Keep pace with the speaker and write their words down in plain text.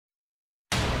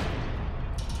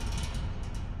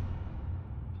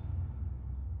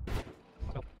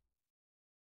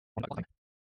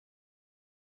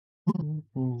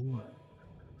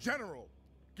General,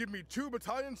 give me 2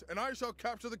 battalions and I shall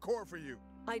capture the core for you.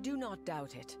 I do not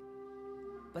doubt it.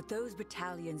 But those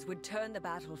battalions would turn the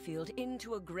battlefield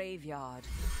into a graveyard.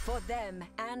 For them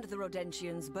and the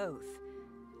Rodentians both.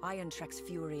 Irontrek's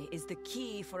fury is the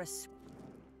key for us.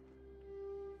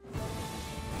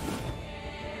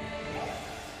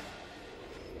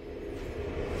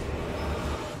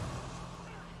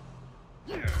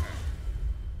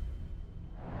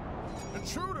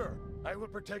 Intruder! I will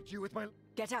protect you with my...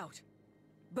 Get out.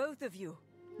 Both of you.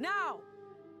 Now!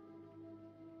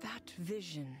 That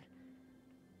vision.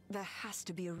 There has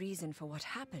to be a reason for what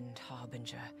happened,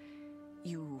 Harbinger.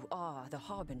 You are the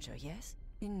Harbinger, yes?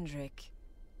 Indrik.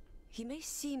 He may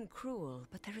seem cruel,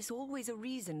 but there is always a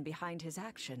reason behind his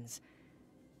actions.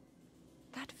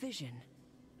 That vision.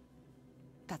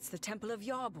 That's the Temple of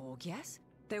Yarborg, yes?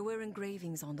 There were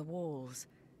engravings on the walls.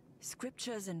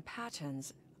 Scriptures and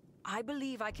patterns. I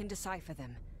believe I can decipher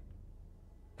them.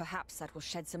 Perhaps that will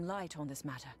shed some light on this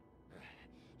matter.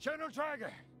 General Draga!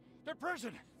 The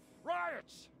prison!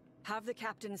 Riots! Have the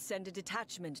captain send a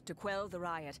detachment to quell the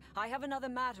riot. I have another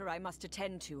matter I must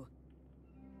attend to.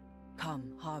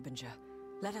 Come, Harbinger.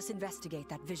 Let us investigate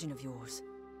that vision of yours.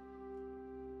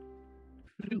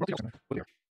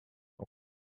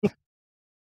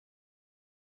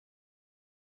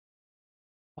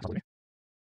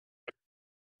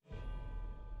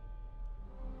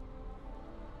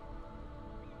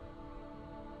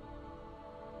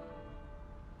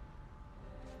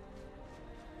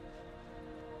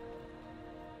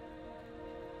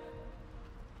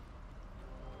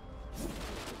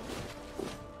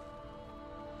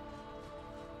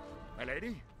 My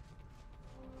lady?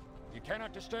 You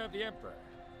cannot disturb the Emperor.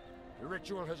 The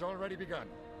ritual has already begun.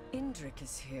 Indrik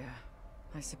is here.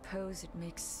 I suppose it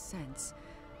makes sense.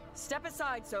 Step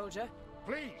aside, soldier.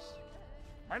 Please!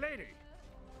 My lady!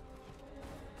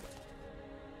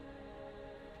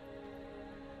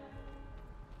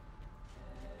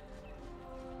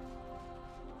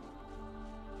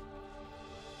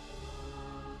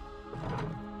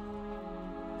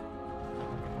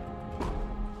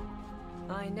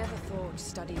 I never thought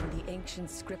studying the ancient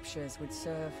scriptures would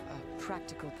serve a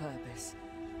practical purpose.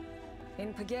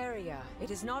 In Pagaria,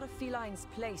 it is not a feline's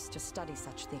place to study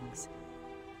such things.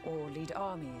 Or lead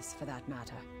armies, for that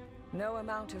matter. No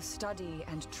amount of study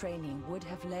and training would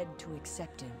have led to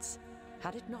acceptance,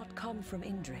 had it not come from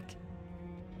Indrik.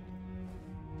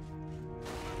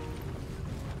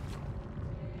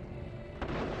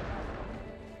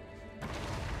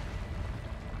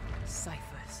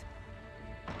 Ciphers.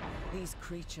 These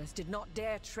creatures did not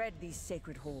dare tread these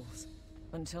sacred halls,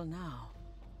 until now.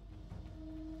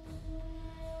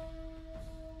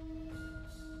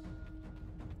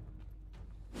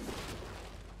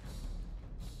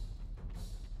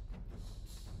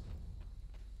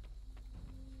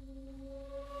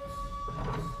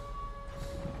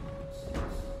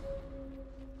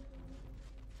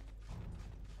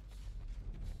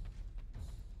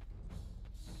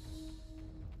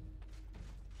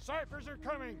 Ciphers are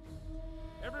coming!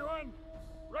 Everyone,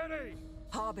 ready!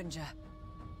 Harbinger.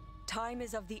 Time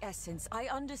is of the essence. I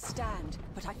understand,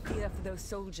 but I fear for those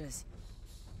soldiers.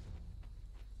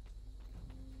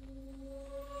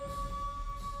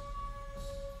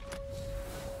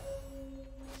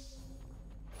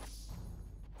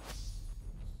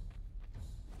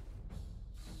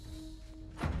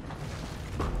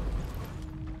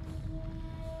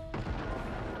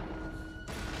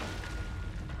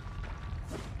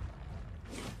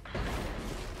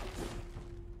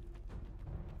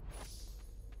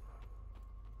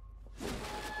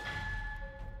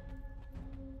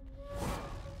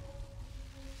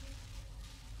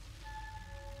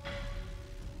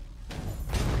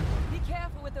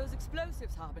 Those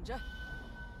explosives, Harbinger.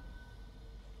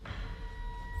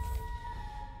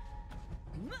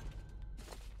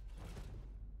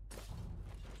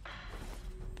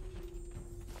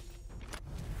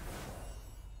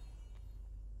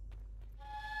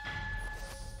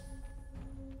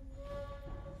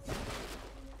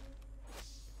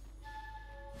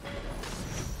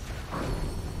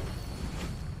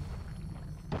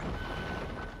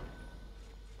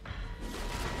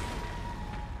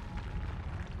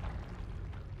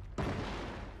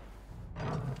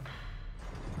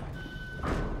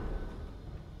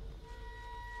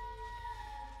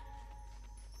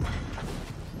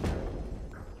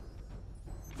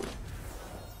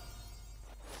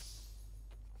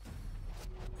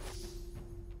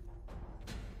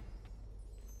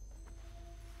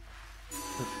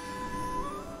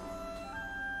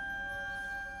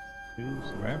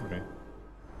 Use gravity.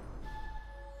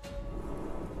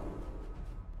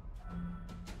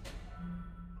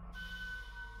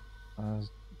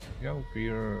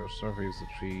 Spear surveys the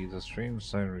tree. The strange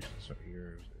sound reaches her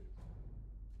ears.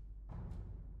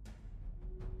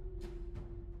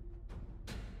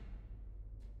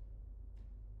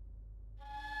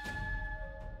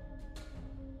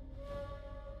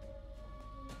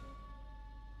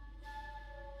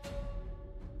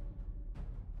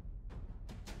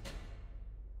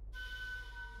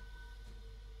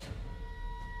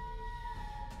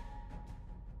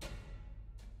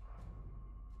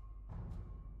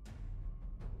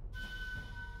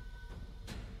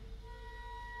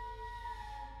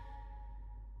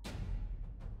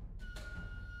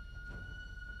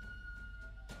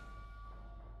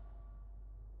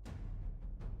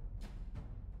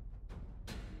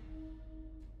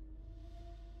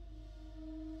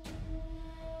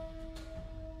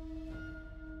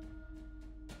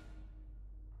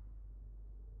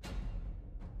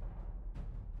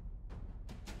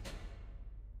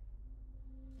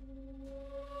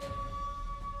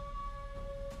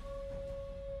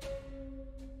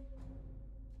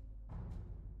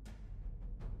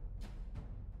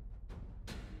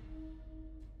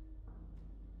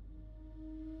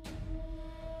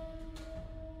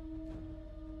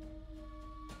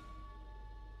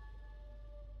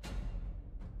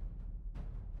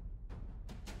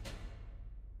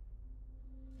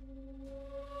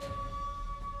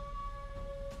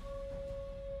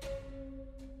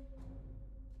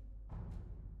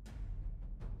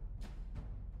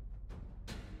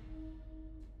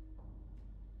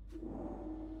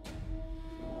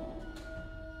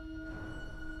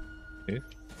 Okay.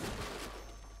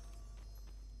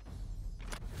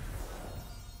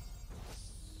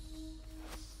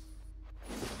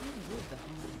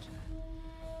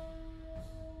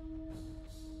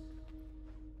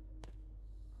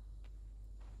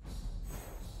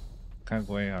 Can't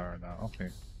go anywhere now. Okay.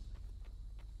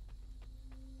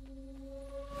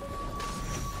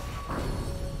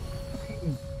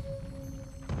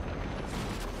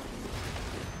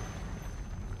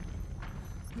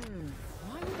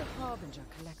 Why would the Harbinger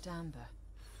collect amber?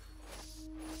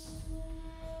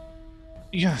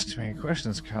 You ask too many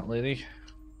questions, cat lady.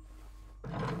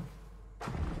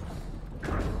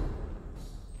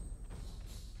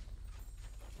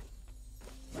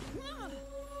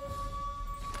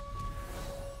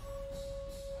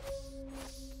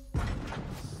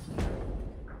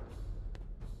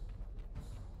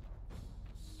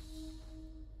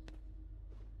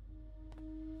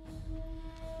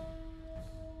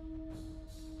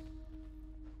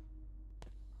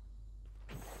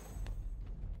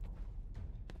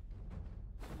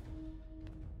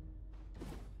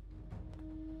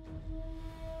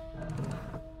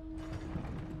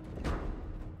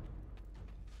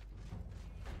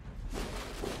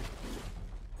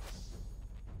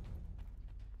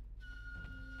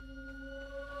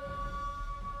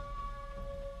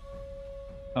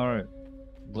 Alright,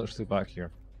 literally back here.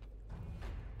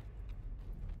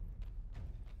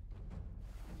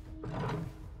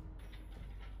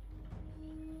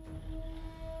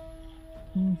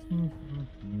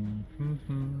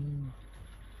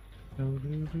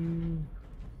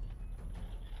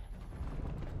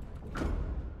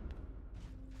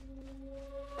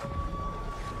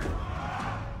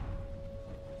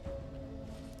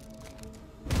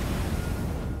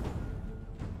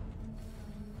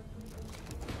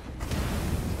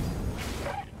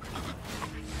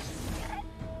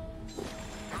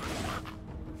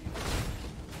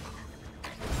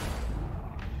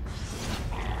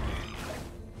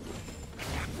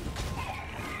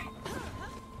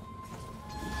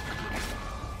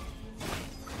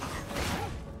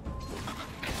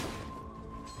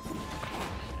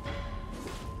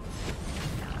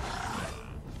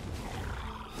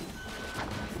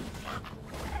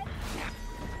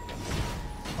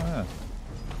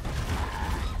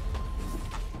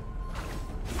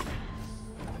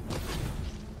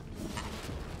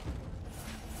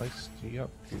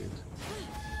 Upgrade.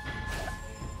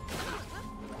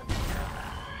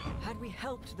 Had we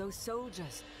helped those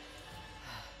soldiers,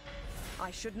 I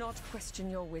should not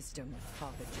question your wisdom,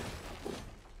 Harbinger.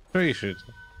 Sure you should.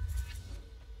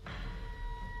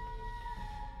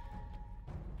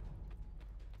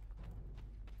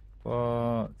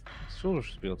 But soldiers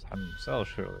should be able to handle themselves,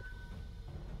 surely.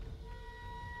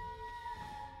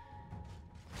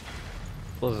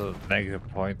 Was a negative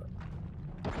point.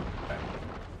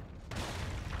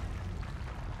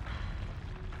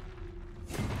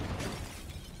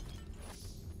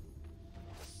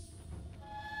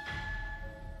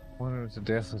 Wonder if the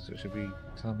death list should be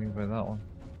telling me about that one.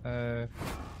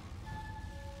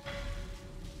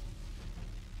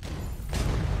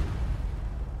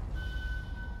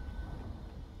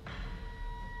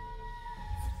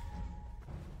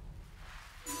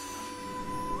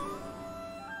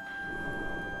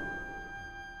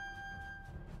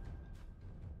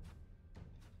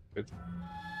 stupid.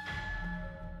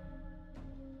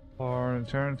 For an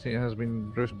eternity it has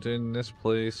been drifting this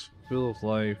place, full of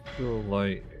life, full of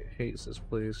light. It hates this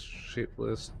place,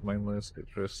 shapeless, mindless, it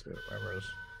drifts, it remembers.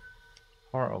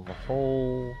 Part of a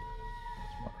whole,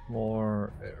 it's much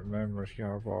more, it remembers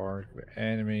Yarbarg, the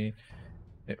enemy.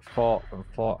 It fought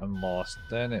and lost.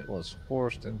 Then it was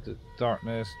forced into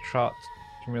darkness, trapped,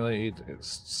 accumulated, it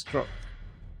struck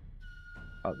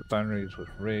at the boundaries with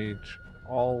rage.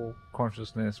 All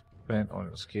consciousness bent on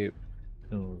escape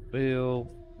to the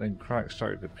veil. Then cracks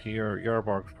started to appear.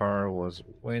 Yarbark's power was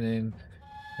winning.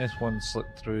 This one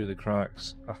slipped through the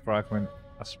cracks. A fragment,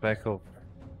 a speck of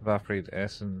evaporated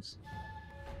essence.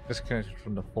 Disconnected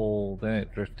from the whole, then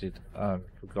it drifted and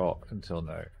forgot until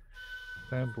now.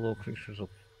 Down below, creatures of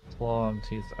claw and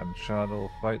teeth and shadow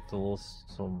fight the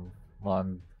loathsome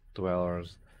land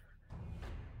dwellers.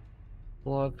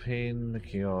 Blood, pain, the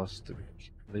chaos,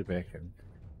 they beckon.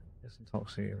 It's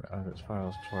intoxicating as it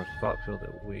spirals towards the battlefield.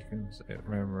 It awakens, it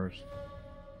remembers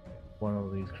one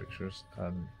of these creatures,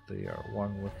 and they are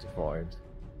one with the void.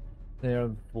 They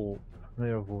are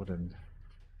Voden.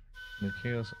 In the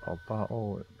chaos of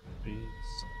battle, it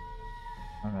feeds,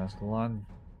 and as the land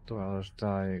dwellers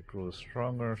die, it grows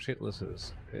stronger. Shapeless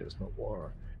it is no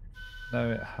more. Now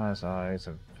it has eyes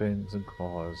and fins and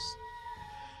claws,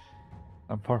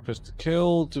 and purpose to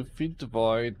kill, to feed the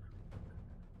void,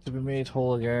 to be made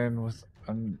whole again with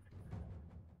an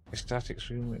ecstatic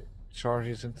stream that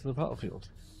charges into the battlefield.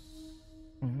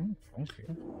 Okay.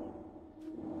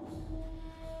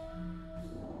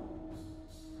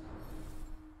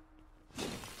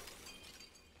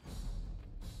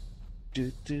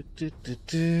 Do.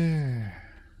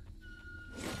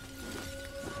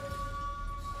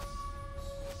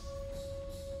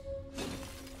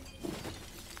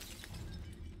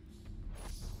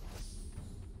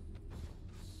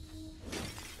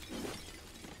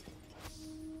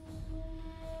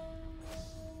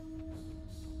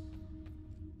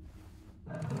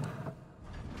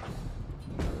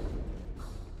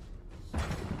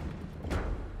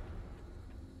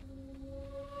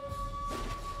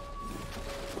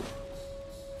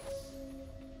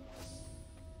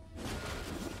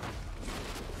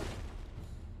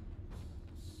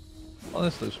 Oh,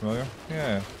 this looks familiar.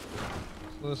 Yeah.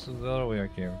 So this is the other way I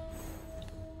came.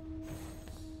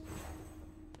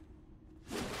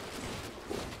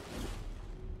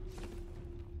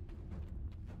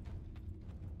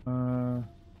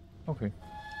 Okay.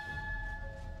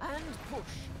 And push.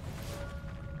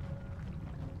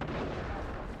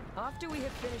 After we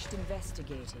have finished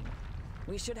investigating,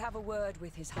 we should have a word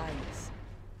with His Highness.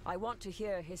 I want to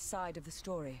hear his side of the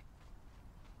story.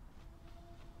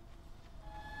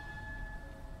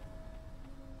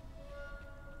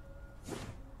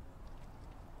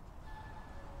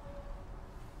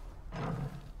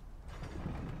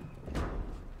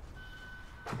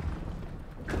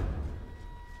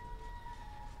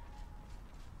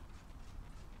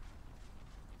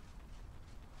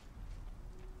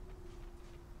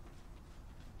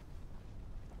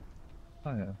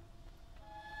 Oh yeah.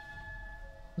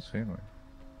 This family.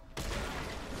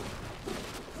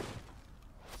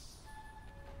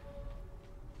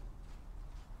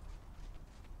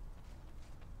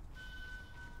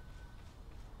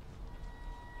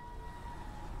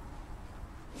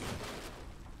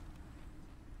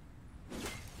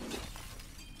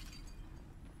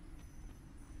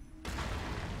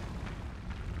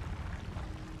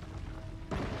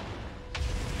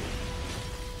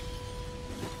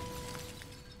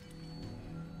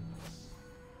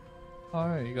 Oh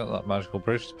yeah, you got that magical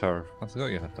bridge power. I forgot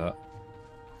you had that.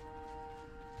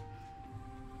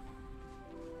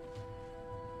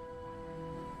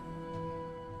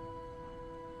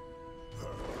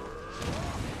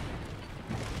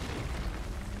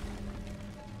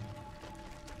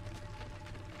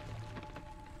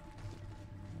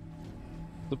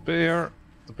 The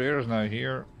bear is now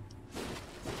here.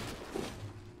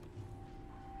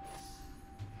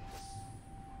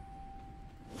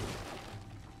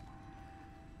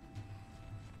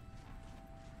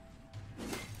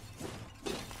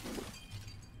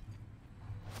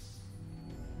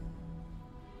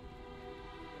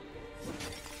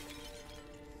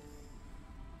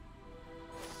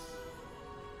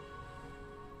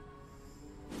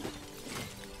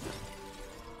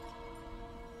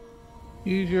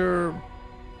 Use your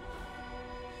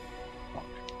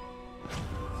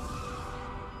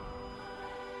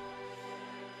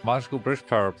magical bridge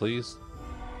power, please.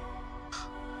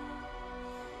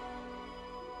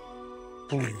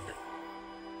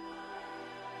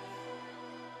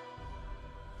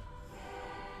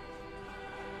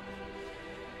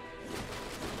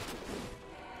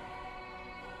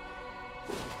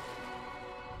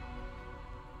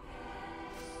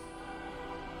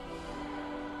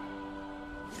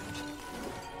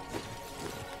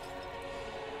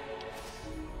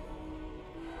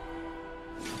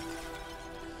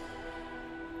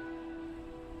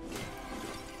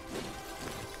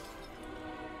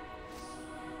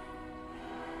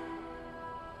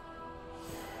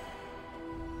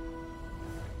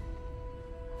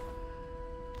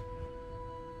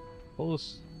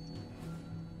 close.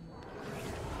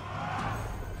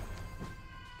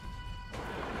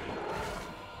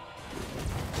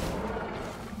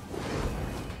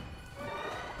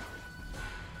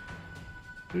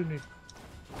 Do need.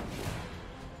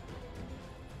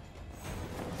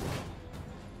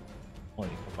 Oh, you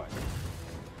come back.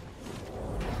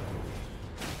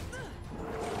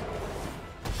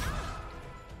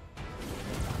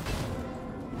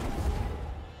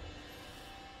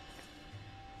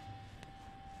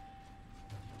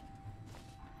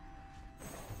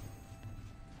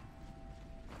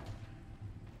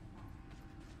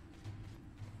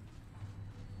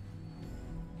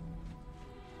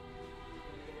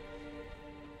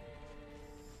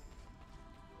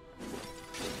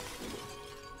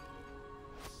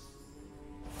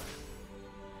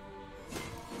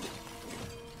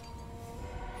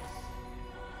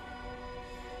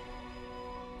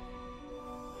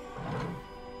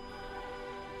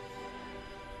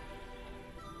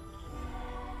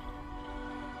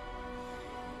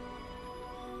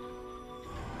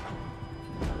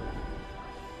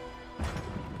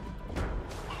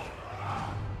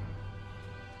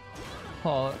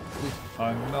 Oh, at least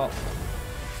I'm not.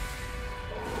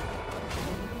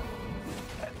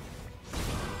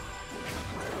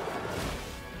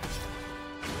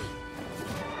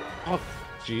 Oh,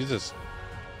 Jesus.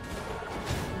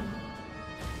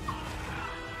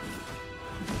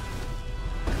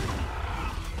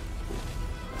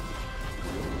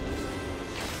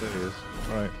 There it is.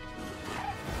 Right.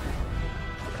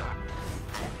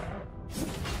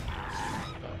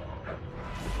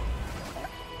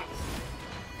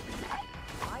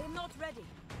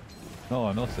 Oh,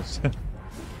 I noticed.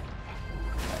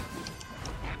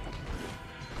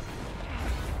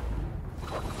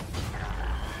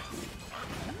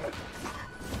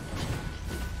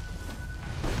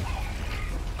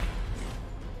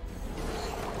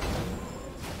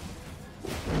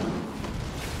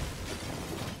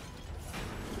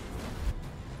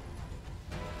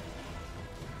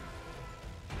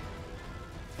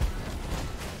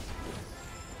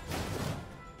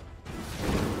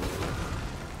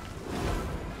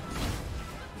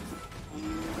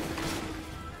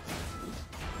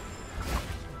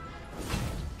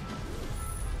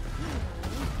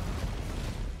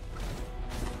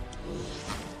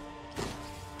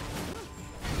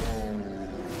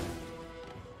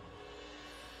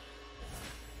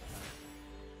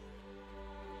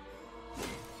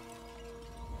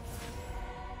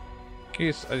 In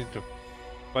case I need to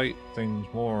fight things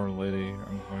more, lady,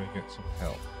 I'm going to get some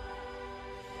help.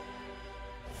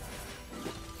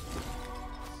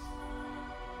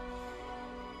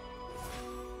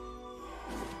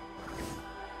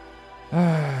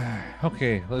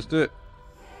 Okay, let's do it.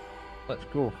 Let's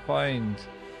go find.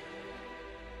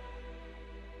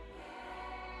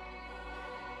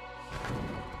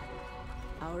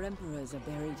 Our emperors are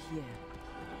buried here,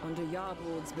 under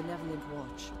Yarborg's benevolent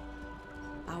watch.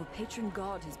 Our patron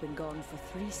god has been gone for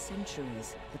 3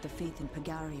 centuries, but the faith in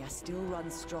Pagaria still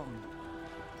runs strong.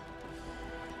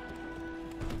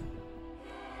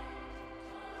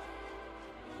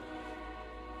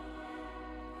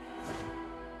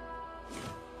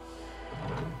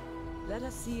 Let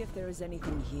us see if there is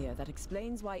anything here that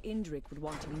explains why Indrik would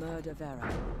want to murder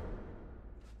Vera.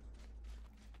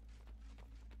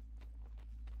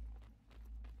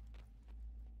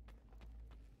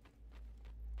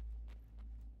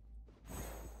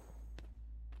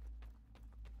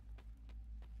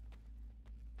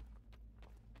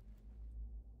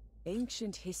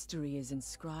 Ancient history is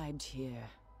inscribed here.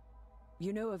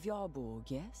 You know of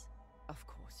Yarborg, yes? Of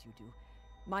course you do.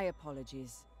 My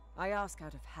apologies. I ask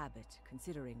out of habit,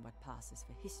 considering what passes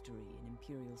for history in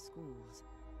Imperial schools.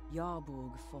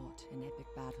 Yarborg fought an epic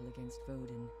battle against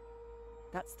Voden.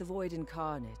 That's the Void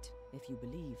incarnate, if you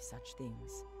believe such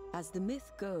things. As the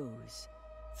myth goes,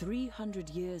 300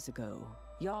 years ago,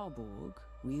 Yarborg,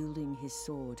 wielding his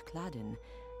sword Cladden,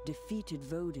 defeated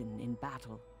Voden in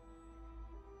battle.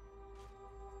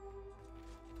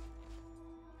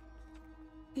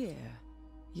 Here,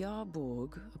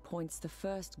 Yarborg appoints the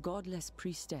first Godless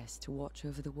Priestess to watch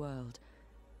over the world,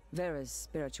 Vera's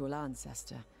spiritual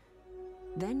ancestor.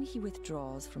 Then he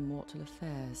withdraws from mortal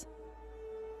affairs.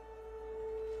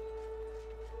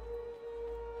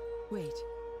 Wait,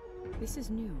 this is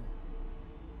new.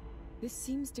 This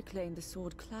seems to claim the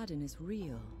sword Cladden is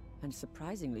real, and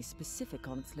surprisingly specific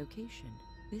on its location.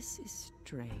 This is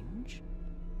strange.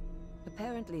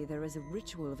 Apparently, there is a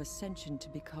ritual of ascension to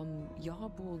become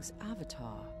Yarborg's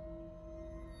avatar.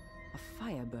 A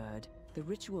firebird, the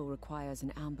ritual requires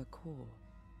an amber core.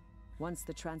 Once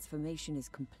the transformation is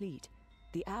complete,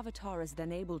 The Avatar is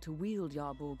then able to wield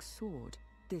Yarborg's sword.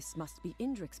 This must be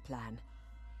Indrik's plan.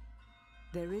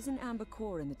 There is an amber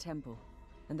core in the temple,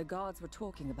 and the guards were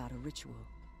talking about a ritual.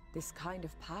 This kind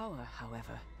of power,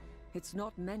 however, it's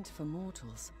not meant for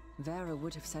mortals. Vera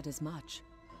would have said as much.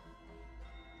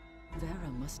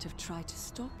 Vera must have tried to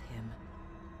stop him.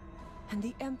 And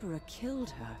the Emperor killed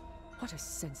her. What a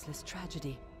senseless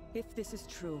tragedy. If this is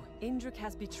true, Indrik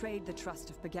has betrayed the trust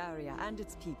of Pagaria and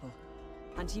its people.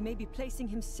 And he may be placing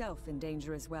himself in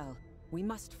danger as well. We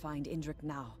must find Indrik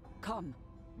now. Come.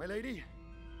 My lady,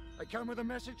 I come with a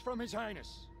message from His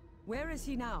Highness. Where is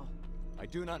he now? I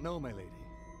do not know, my lady.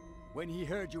 When he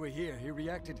heard you were here, he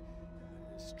reacted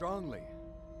strongly.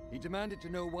 He demanded to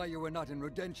know why you were not in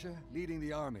Rodentia, leading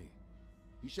the army.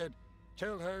 He said,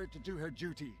 tell her to do her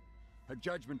duty. Her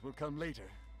judgment will come later.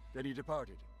 Then he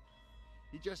departed.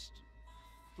 He just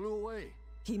flew away.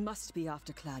 He must be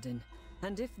after Cladden.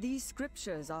 And if these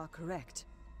scriptures are correct,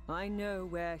 I know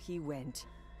where he went.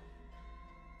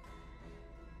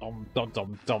 Dum dum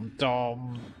dum dum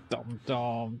dum dum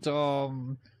dum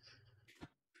dum.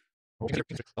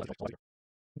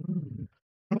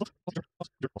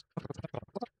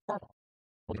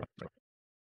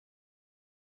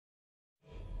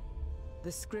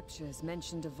 The scriptures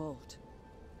mentioned a vault.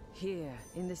 Here,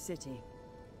 in the city.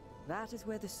 That is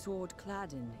where the sword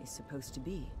Cladden is supposed to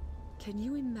be. Can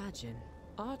you imagine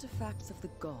artifacts of the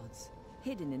gods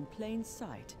hidden in plain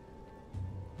sight?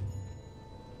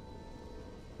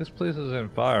 This place is in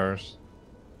fires.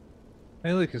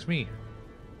 Hey look, it's me.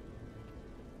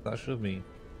 That should be.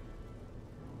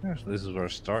 Yes, this is where I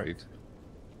started.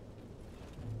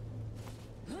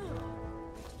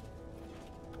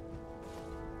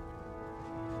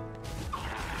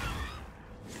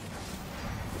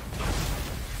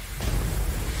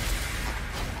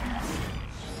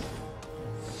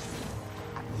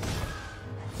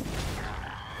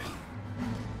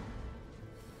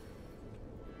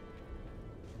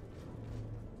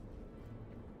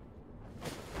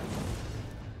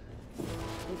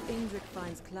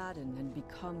 Cladden and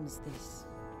becomes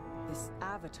this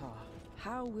avatar.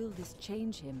 How will this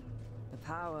change him? The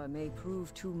power may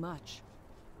prove too much.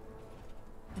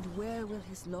 And where will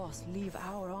his loss leave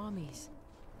our armies?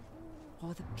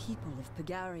 Or the people of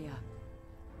Pagaria?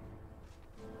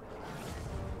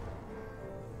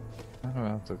 I don't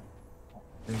have to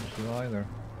change it either.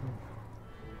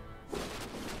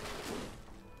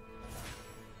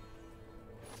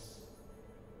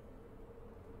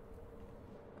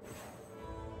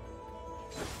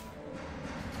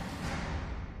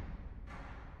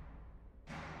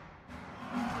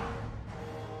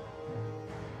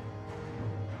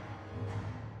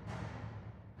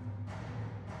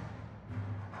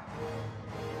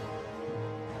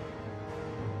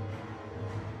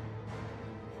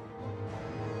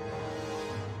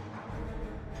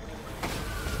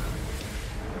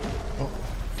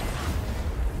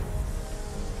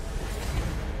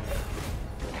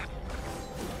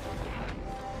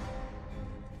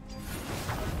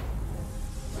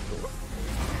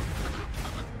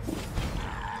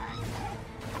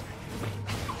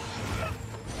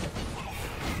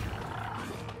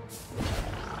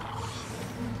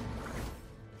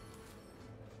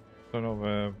 Sort of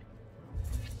a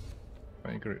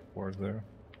very great word there.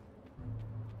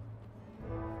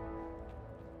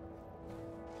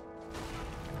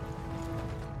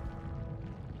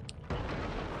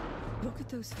 Look at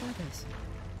those feathers.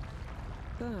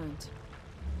 Burnt.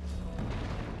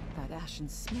 That ashen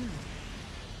smell.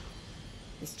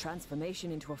 This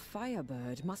transformation into a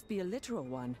firebird must be a literal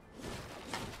one.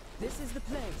 This is the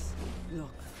place.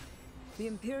 Look. The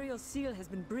Imperial seal has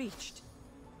been breached.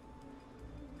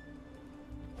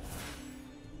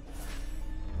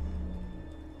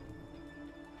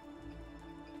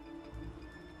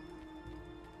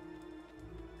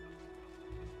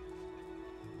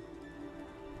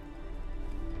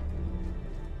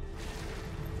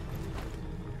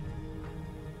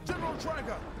 General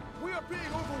Draga, we are being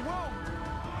overwhelmed!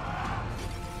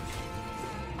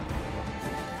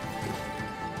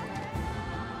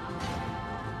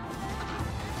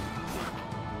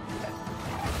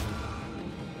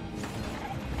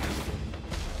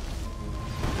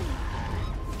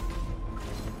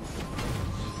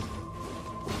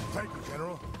 Thank you,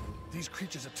 General. These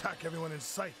creatures attack everyone in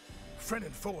sight, friend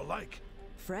and foe alike.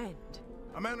 Friend?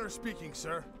 A manner of speaking,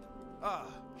 sir. Ah,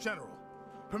 General.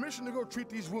 Permission to go treat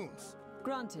these wounds.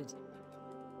 Granted.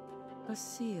 A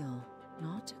seal,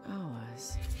 not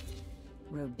ours.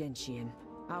 Rodentian.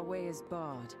 Our way is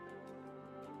barred.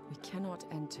 We cannot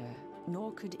enter,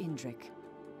 nor could Indrik.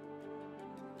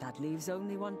 That leaves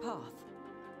only one path.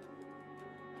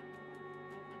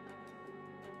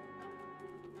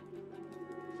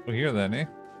 We're here then, eh?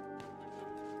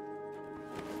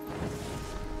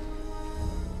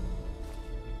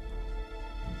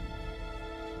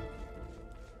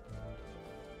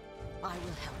 I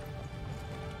will help.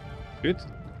 Good.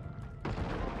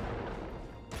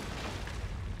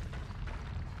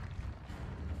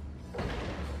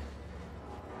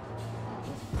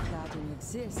 If Cladin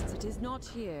exists, it is not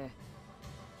here.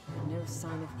 No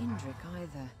sign of Indrik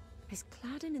either. Is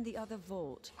Cladin in the other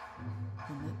vault?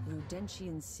 And that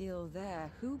Rodentian seal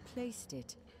there, who placed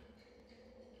it?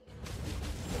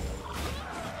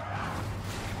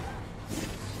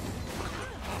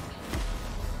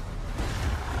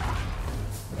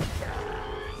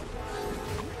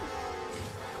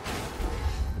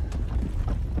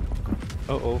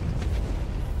 Uh-oh.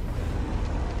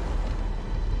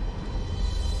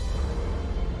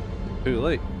 Too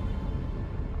late.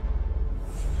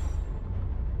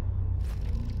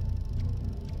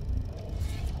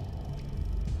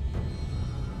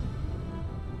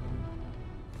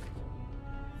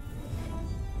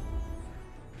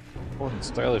 Wasn't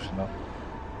stylish enough.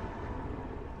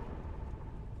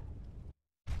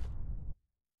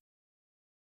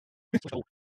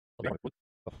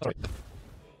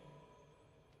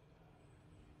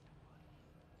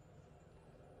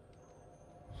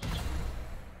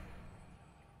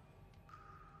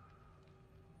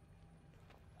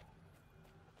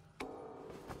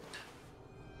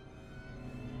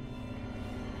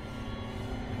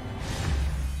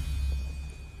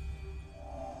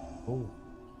 Oh.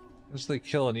 Instantly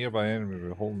kill a nearby enemy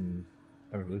with holding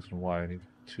evolution Y. I need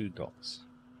 2 dots.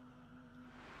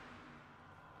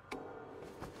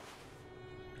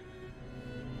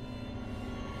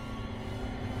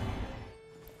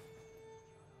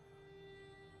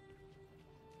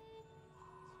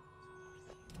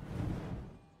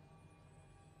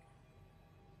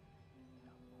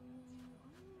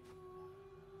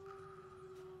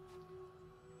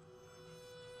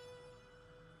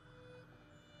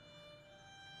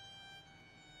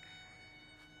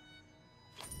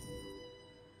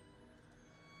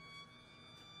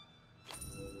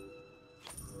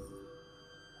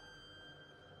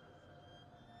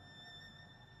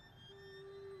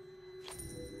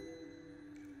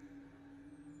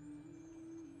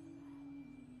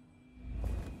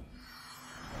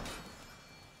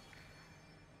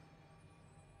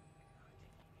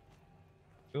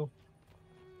 Cool.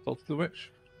 Talk to the witch.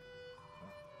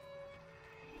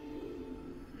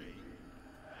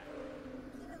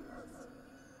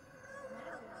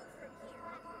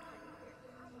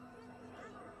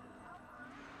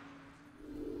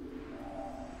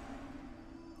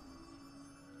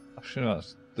 Actually, no,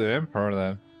 it's the Emperor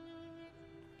then.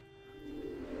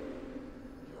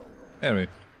 Anyway.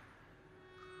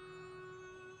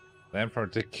 The Emperor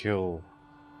did kill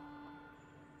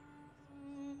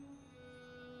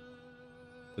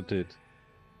the dude.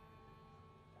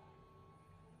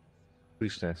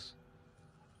 Priestess.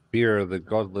 Fear the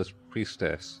Godless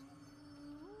Priestess.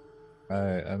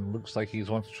 And looks like he's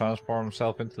wants to transform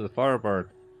himself into the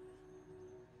Firebird.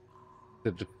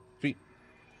 To defeat...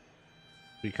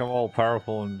 Become all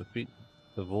powerful and defeat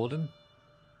the Voden.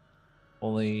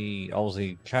 Only,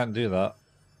 obviously, can't do that.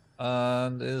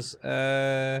 And is,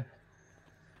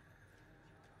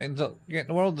 ends up getting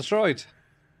the world destroyed.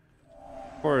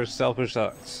 For his selfish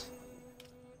acts.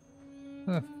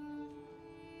 Huh.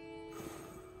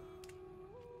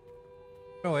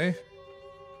 Really?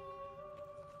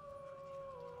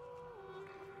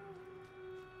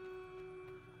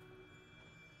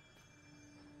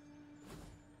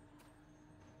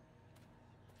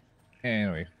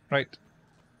 Anyway, right.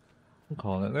 I'm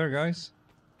calling it there, guys.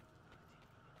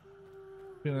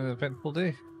 Been an eventful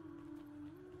day.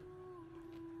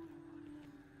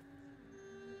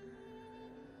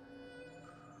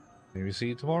 Maybe see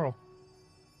you tomorrow.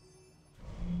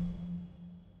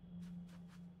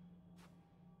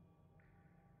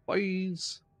 Bye.